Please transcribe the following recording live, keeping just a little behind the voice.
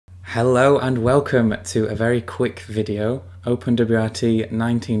Hello and welcome to a very quick video. OpenWrt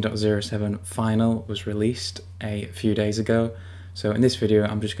 19.07 final was released a few days ago. So in this video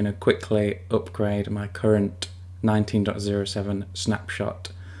I'm just going to quickly upgrade my current 19.07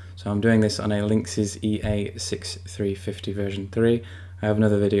 snapshot. So I'm doing this on a Linksys EA6350 version 3. I have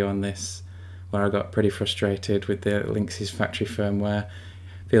another video on this where I got pretty frustrated with the Linksys factory firmware.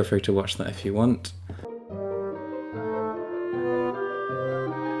 Feel free to watch that if you want.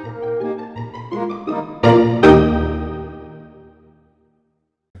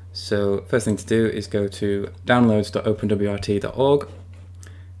 So first thing to do is go to downloads.openwrt.org,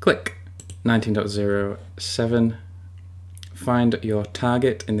 click 19.07, find your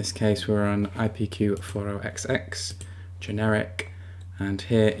target. In this case we're on IPQ40XX, generic, and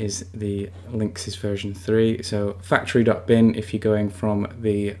here is the Linksys version 3. So factory.bin if you're going from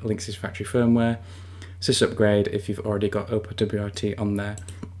the Linksys factory firmware, sysupgrade if you've already got OpenWrt on there.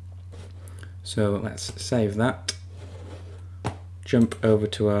 So let's save that. Jump over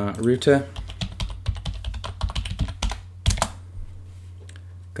to our router,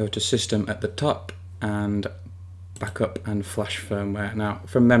 go to system at the top and backup and flash firmware. Now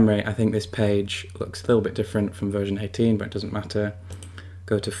from memory I think this page looks a little bit different from version 18, but it doesn't matter.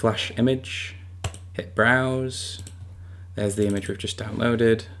 Go to flash image, hit browse, there's the image we've just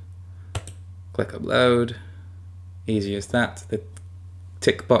downloaded, click upload, easy as that. The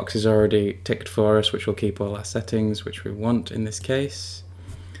tick box is already ticked for us, which will keep all our settings, which we want in this case.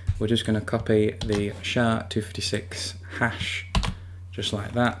 We're just going to copy the SHA-256 hash, just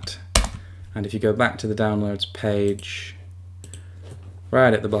like that. And if you go back to the downloads page,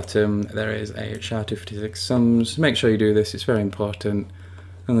 right at the bottom, there is a SHA-256 sums. Make sure you do this, it's very important.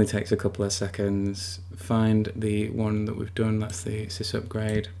 Only takes a couple of seconds. Find the one that we've done, that's the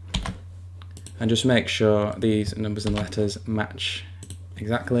sysupgrade. And just make sure these numbers and letters match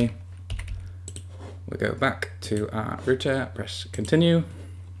exactly. We'll go back to our router, press continue,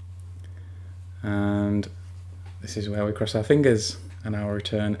 and this is where we cross our fingers and I'll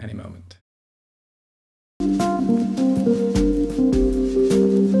return any moment.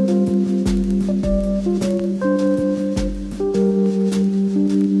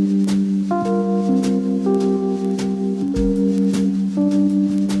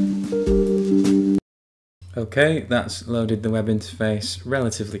 Okay, that's loaded the web interface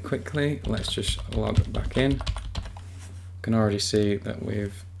relatively quickly. Let's just log back in. Can already see that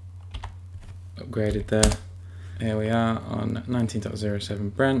we've upgraded there. Here we are on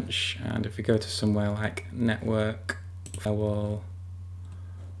 19.07 branch, and if we go to somewhere like network, firewall,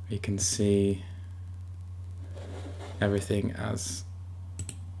 you can see everything as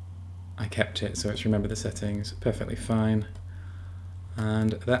I kept it, so it's remember the settings perfectly fine.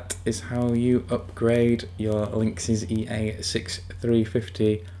 And that is how you upgrade your Linksys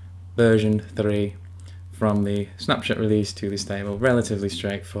EA6350 version 3 from the snapshot release to the stable. Relatively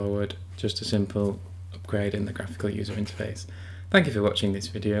straightforward, just a simple upgrade in the graphical user interface. Thank you for watching this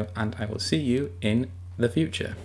video, and I will see you in the future.